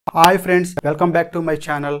Hi friends, welcome back to my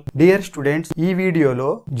channel. Dear students, ఈ వీడియోలో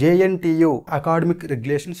JNTU academic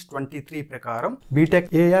regulations 23 ప్రకారం B.Tech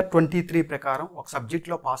AR-23 ప్రకారం ఒక సబ్జెక్ట్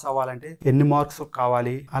లో పాస్ అవ్వాలంటే ఎన్ని మార్క్స్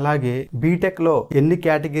కావాలి, అలాగే B.Tech లో ఎన్ని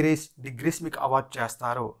కేటగిరీస్ డిగ్రీస్ మీకు అవార్డ్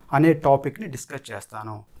చేస్తారు అనే టాపిక్ ని డిస్కస్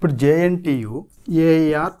చేస్తాను. ఇప్పుడు JNTU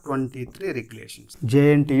AR-23 regulations,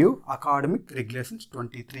 JNTU academic regulations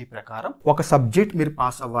 23 ప్రకారం ఒక సబ్జెక్ట్ మీరు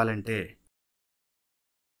పాస్ అవ్వాలంటే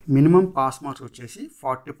మినిమం పాస్ మార్క్స్ వచ్చేసి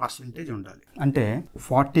 40% ఉండాలి. అంటే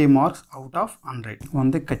 40 మార్క్స్ అవుట్ ఆఫ్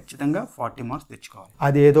 100 ఖచ్చితంగా 40 మార్క్స్ తెచ్చుకోవాలి.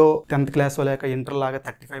 అదేదో 10th క్లాస్ లేక ఇంటర్ లాగా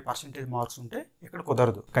 35% మార్క్స్ ఉంటే ఇక్కడ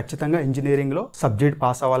కుదరదు. ఖచ్చితంగా ఇంజనీరింగ్ లో సబ్జెక్ట్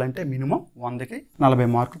పాస్ అవ్వాలంటే మినిమం 100కి 40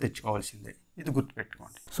 మార్కులు తెచ్చుకోవాల్సిందే. ఇది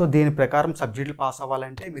గుర్తుపెట్టుకోండి. సో దీని ప్రకారం సబ్జెక్టులు పాస్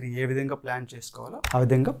అవ్వాలంటే మీరు ఏ విధంగా ప్లాన్ చేసుకోవాలో ఆ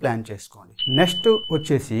విధంగా ప్లాన్ చేసుకోండి. నెక్స్ట్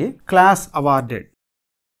వచ్చేసి క్లాస్ అవార్డెడ్.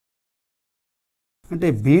 అంటే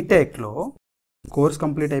B.Tech లో కోర్స్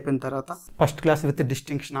కంప్లీట్ అయిపోయిన తర్వాత ఫస్ట్ క్లాస్ విత్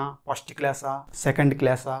డిస్టింక్షనా, ఫస్ట్ క్లాసా, సెకండ్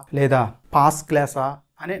క్లాసా లేదా పాస్ క్లాసా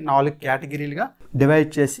అనే 4 కేటగిరీలుగా డివైడ్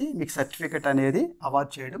చేసి మీకు సర్టిఫికెట్ అనేది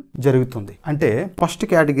అవార్డ్ చేయడం జరుగుతుంది. అంటే first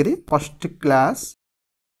category first class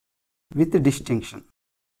with distinction,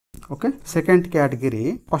 okay. Second category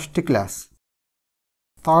first class,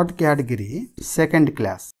 third category second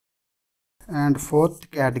class and fourth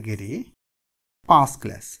category pass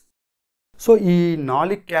class. So ఈ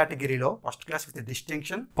 4 కేటగిరీలో first class with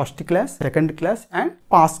distinction, first class, second class and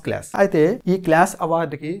pass class. అయితే ఈ class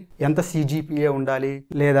అవార్డుకి ఎంత cgpa ఉండాలి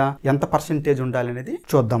లేదా ఎంత percentage ఉండాలి అనేది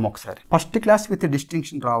చూద్దాం ఒకసారి. ఫస్ట్ క్లాస్ విత్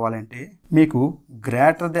డిస్టింక్షన్ రావాలంటే మీకు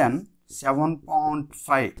గ్రేటర్ దెన్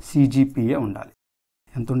 7.5 cgpa ఉండాలి.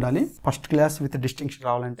 ఎంత ఉండాలి? ఫస్ట్ క్లాస్ విత్ డిస్టింక్షన్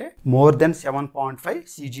రావాలంటే మోర్ దెన్ 7.5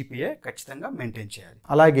 cgpa ఖచ్చితంగా మెయింటైన్ చేయాలి.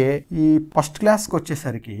 అలాగే ఈ ఫస్ట్ క్లాస్కి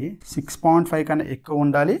వచ్చేసరికి 6.5 కన్నా ఎక్కువ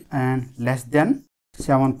ఉండాలి అండ్ లెస్ దెన్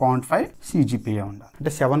 7.5 cgpa ఉండాలి.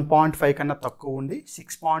 అంటే 7.5 కన్నా తక్కువ ఉండి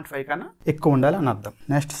 6.5 కన్నా ఎక్కువ ఉండాలి అని అర్థం.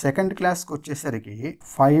 నెక్స్ట్ సెకండ్ క్లాస్కి వచ్చేసరికి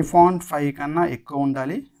 5.5 కన్నా ఎక్కువ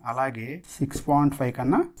ఉండాలి, అలాగే 6.5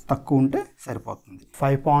 కన్నా తక్కువ ఉంటే సరిపోతుంది.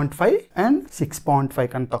 5.5 అండ్ 6.5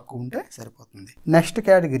 కన్నా తక్కువ ఉంటే సరిపోతుంది. నెక్స్ట్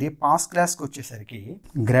కేటగిరీ పాస్ క్లాస్కి వచ్చేసరికి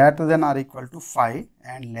greater than are equal to 5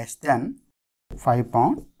 and less than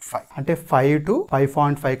 5.5. అంటే 5 to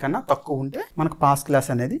 5.5 కన్నా తక్కువ ఉంటే మనకు పాస్ క్లాస్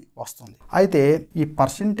అనేది వస్తుంది. అయితే ఈ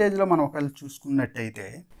పర్సెంటేజ్ లో మనం ఒకవేళ చూసుకున్నట్టయితే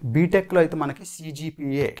B.Tech లో అయితే మనకి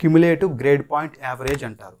cgpa cumulative grade point average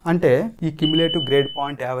అంటారు. అంటే ఈ క్యుములేటివ్ గ్రేడ్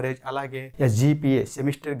పాయింట్ యావరేజ్ అలాగే SGPA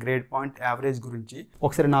semester grade point average గురించి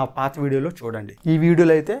ఒకసారి నా పాత వీడియోలో చూడండి. ఈ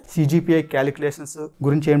వీడియోలో అయితే cgpa క్యాలిక్యులేషన్స్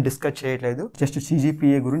గురించి ఏం డిస్కస్ చేయట్లేదు, జస్ట్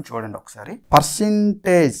cgpa గురించి చూడండి ఒకసారి.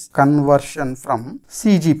 పర్సెంటేజ్ కన్వర్షన్ ఫ్రమ్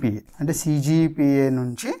cgpa అంటే cgpa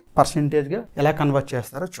నుంచి పర్సెంటేజ్ గా ఎలా కన్వర్ట్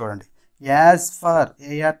చేస్తారో చూడండి. యాజ్ ఫర్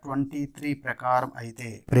AR-23 ప్రకారం అయితే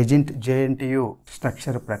ప్రెజెంట్ JNTU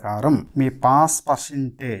స్ట్రక్చర్ ప్రకారం మీ పాస్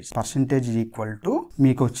పర్సెంటేజ్ ఈక్వల్ టు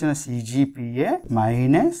మీకు వచ్చిన cgpa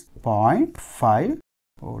మైనస్ 0.5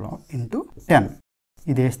 ఇంటూ 10.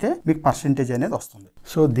 ఇది వేస్తే మీకు పర్సెంటేజ్ అనేది వస్తుంది.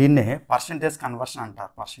 సో దీన్నే పర్సెంటేజ్ కన్వర్షన్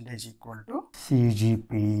అంటారు. Percentage equal to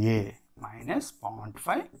cgpa minus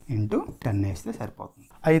 0.5 into 10 వేస్తే సరిపోతుంది.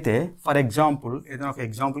 అయితే ఫర్ ఎగ్జాంపుల్ ఏదైనా ఒక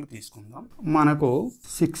ఎగ్జాంపుల్ తీసుకుందాం. మనకు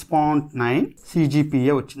 6.9 cgpa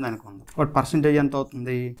వచ్చింది అనుకుందాం. బట్ పర్సెంటేజ్ ఎంత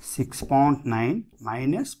అవుతుంది? 6.9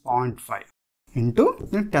 మైనస్ 0.5 ఇంటూ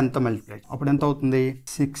 10తో మల్టిప్లై, అప్పుడు ఎంత అవుతుంది?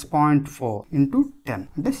 6.4 ఇంటూ 10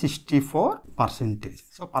 అంటే 64%.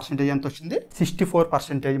 సో పర్సెంటేజ్ ఎంత వచ్చింది?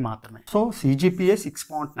 64% మాత్రమే. సో cgpa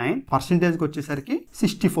 6.9 పర్సెంటేజ్కి వచ్చేసరికి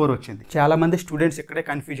 64 వచ్చింది. చాలా మంది స్టూడెంట్స్ ఇక్కడే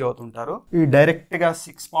కన్ఫ్యూజ్ అవుతుంటారు. ఈ డైరెక్ట్ గా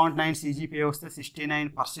 6.9 cgpa వస్తే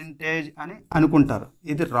 69% అని అనుకుంటారు.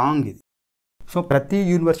 ఇది రాంగ్. ఇది సో ప్రతి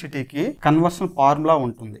యూనివర్సిటీకి కన్వర్షన్ ఫార్ములా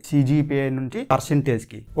ఉంటుంది cgpa నుంచి పర్సెంటేజ్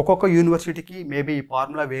కి. ఒక్కొక్క యూనివర్సిటీకి మేబీ ఈ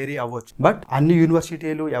ఫార్ములా వేరీ అవ్వచ్చు, బట్ అన్ని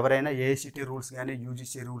యూనివర్సిటీలు ఎవరైనా AICT రూల్స్ గానీ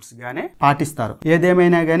UGC రూల్స్ గానీ పాటిస్తారు.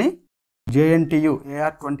 ఏదేమైనా గానీ JNTU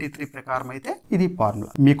AR-23 ప్రకారం అయితే ఇది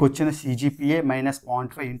ఫార్ములా. మీకు వచ్చిన cgpa మైనస్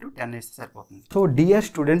 0.5 ఇంటూ 10 వేస్తే సరిపోతుంది. సో డియర్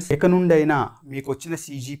స్టూడెంట్స్, ఇక నుండి అయినా మీకు వచ్చిన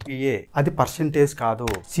cgpa అది పర్సెంటేజ్ కాదు.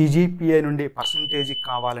 cgpa నుండి పర్సెంటేజ్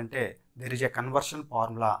కావాలంటే there is a conversion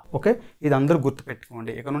formula. Okay, ఇది అందరూ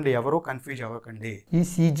గుర్తుపెట్టుకోండి. ఇక నుండి ఎవరూ కన్ఫ్యూజ్ అవ్వకండి. ఈ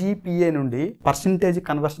cgpa నుండి పర్సెంటేజ్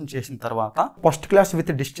కన్వర్షన్ చేసిన తర్వాత ఫస్ట్ క్లాస్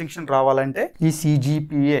విత్ డిస్టింక్షన్ రావాలంటే ఈ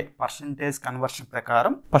cgpa పర్సెంటేజ్ కన్వర్షన్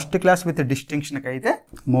ప్రకారం ఫస్ట్ క్లాస్ విత్ డిస్టింక్షన్ కి అయితే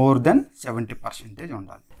మోర్ దెన్ 70%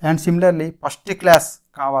 ఉండాలి. అండ్ సిమిలర్లీ ఫస్ట్ క్లాస్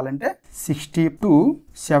కావాలంటే 60 to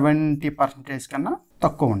 70% కన్నా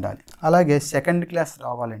తక్కువ ఉండాలి. అలాగే సెకండ్ క్లాస్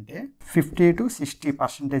రావాలంటే 50 to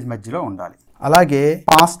 60% మధ్యలో ఉండాలి. అలాగే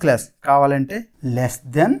పాస్ క్లాస్ కావాలంటే లెస్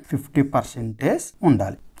దెన్ 50%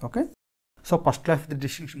 ఉండాలి. Okay, so first class with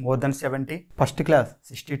distinction more than 70, first class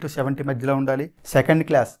 60 to 70 మధ్యలో ఉండాలి, సెకండ్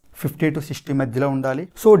క్లాస్ 50 to 60 మధ్యలో ఉండాలి.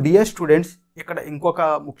 సో డియర్ స్టూడెంట్స్, ఇక్కడ ఇంకొక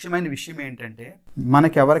ముఖ్యమైన విషయం ఏంటంటే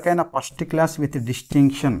మనకి ఎవరికైనా ఫస్ట్ క్లాస్ విత్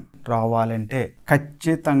డిస్టింక్షన్ రావాలంటే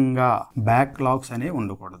ఖచ్చితంగా బ్యాక్లాగ్స్ అనేవి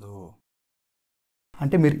ఉండకూడదు.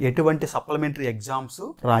 అంటే మీరు ఎటువంటి సప్లిమెంటరీ ఎగ్జామ్స్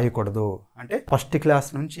రాయకూడదు. అంటే ఫస్ట్ క్లాస్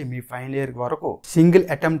నుంచి మీ ఫైనల్ ఇయర్ వరకు సింగిల్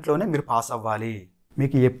అటెంప్ట్లోనే మీరు పాస్ అవ్వాలి.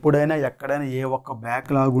 మీకు ఎప్పుడైనా ఎక్కడైనా ఏ ఒక్క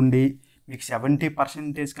బ్యాక్లాగ్ ఉండి మీకు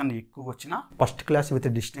 70% కన్నా ఎక్కువ వచ్చినా ఫస్ట్ క్లాస్ విత్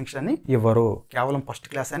డిస్టింక్షన్ అని ఇవ్వరు, కేవలం ఫస్ట్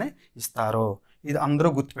క్లాస్ అనే ఇస్తారు. ఇది అందరూ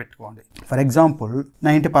గుర్తుపెట్టుకోండి. ఫర్ ఎగ్జాంపుల్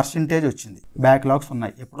 90% వచ్చింది, బ్యాక్లాగ్స్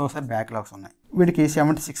ఉన్నాయి, ఎప్పుడో ఒకసారి బ్యాక్లాగ్స్ ఉన్నాయి. వీడికి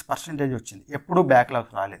 76% వచ్చింది, ఎప్పుడూ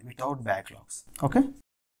బ్యాక్లాగ్స్ రాలేదు, వితౌట్ బ్యాక్లాగ్స్. ఓకే,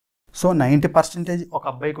 సో 90% ఒక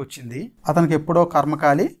అబ్బాయికి వచ్చింది, అతనికి ఎప్పుడో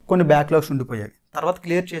కర్మకాలి కొన్ని బ్యాక్లాగ్స్ ఉండిపోయాయి, తర్వాత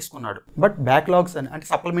క్లియర్ చేసుకున్నాడు. బట్ బ్యాక్లాగ్స్ అంటే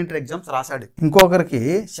సప్లిమెంటరీ ఎగ్జామ్స్ రాశాడు. ఇంకొకరికి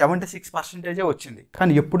 76% వచ్చింది,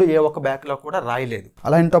 కానీ ఎప్పుడు ఏ ఒక్క బ్యాక్లాగ్ కూడా రాయలేదు.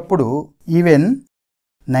 అలాంటప్పుడు ఈవెన్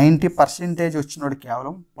 90% వచ్చినోడు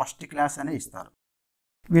కేవలం ఫస్ట్ క్లాస్ అనే ఇస్తారు.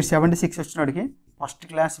 వీడు 76 వచ్చినోడికి ఫస్ట్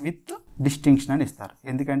క్లాస్ విత్ డిస్టింక్షన్ అని ఇస్తారు.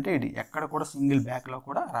 ఎందుకంటే ఇది ఎక్కడ కూడా సింగిల్ బ్యాక్లో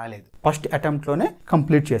కూడా రాలేదు, ఫస్ట్ అటెంప్ట్లోనే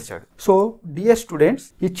కంప్లీట్ చేశాడు. సో డియర్ స్టూడెంట్స్,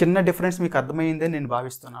 ఈ చిన్న డిఫరెన్స్ మీకు అర్థమైందని నేను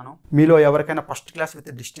భావిస్తున్నాను. మీలో ఎవరికైనా ఫస్ట్ క్లాస్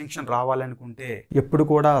విత్ డిస్టింక్షన్ రావాలనుకుంటే ఎప్పుడు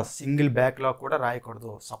కూడా సింగిల్ బ్యాక్లో కూడా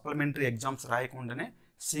రాయకూడదు. సప్లిమెంటరీ ఎగ్జామ్స్ రాయకుండానే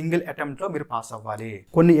సింగిల్ అటెంప్ట్లో మీరు పాస్ అవ్వాలి.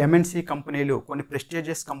 కొన్ని MNC కంపెనీలు, కొన్ని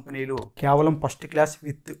ప్రెస్టీజియస్ కంపెనీలు కేవలం ఫస్ట్ క్లాస్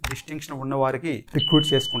విత్ డిస్టింక్షన్ ఉన్న వారికి రిక్రూట్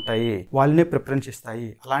చేసుకుంటాయి, వాళ్ళనే ప్రిఫరెన్స్ ఇస్తాయి.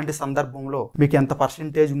 అలాంటి సందర్భంలో మీకు ఎంత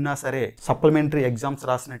పర్సెంటేజ్ ఉన్నా సరే సప్లిమెంటరీ ఎగ్జామ్స్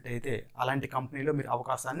రాసినట్టయితే అలాంటి కంపెనీలో మీరు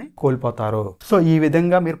అవకాశాన్ని కోల్పోతారు. సో ఈ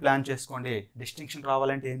విధంగా మీరు ప్లాన్ చేసుకోండి. డిస్టింక్షన్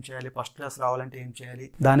రావాలంటే ఏం చేయాలి, ఫస్ట్ క్లాస్ రావాలంటే ఏం చేయాలి,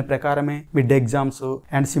 దాని ప్రకారమే mid exams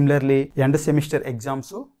and similarly end semester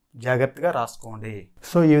exams జాగ్రత్తగా రాసుకోండి.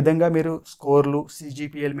 సో ఈ విధంగా మీరు స్కోర్లు,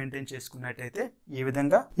 CGPL మెయింటైన్ చేసుకున్నట్టయితే ఈ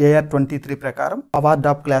విధంగా AR-23 ప్రకారం అవార్డ్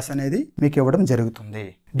ఆఫ్ క్లాస్ అనేది మీకు ఇవ్వడం జరుగుతుంది.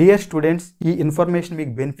 డియర్ స్టూడెంట్స్, ఈ ఇన్ఫర్మేషన్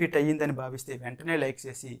మీకు బెనిఫిట్ అయ్యిందని భావిస్తే వెంటనే లైక్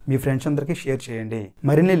చేసి మీ ఫ్రెండ్స్ అందరికీ షేర్ చేయండి.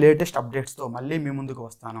 మరిన్ని లేటెస్ట్ అప్డేట్స్తో మళ్ళీ మీ ముందుకు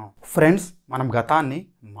వస్తాను. ఫ్రెండ్స్, మనం గతాన్ని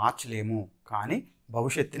మార్చలేము, కానీ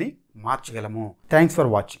భవిష్యత్తుని మార్చగలము. Thanks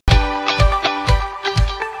for watching.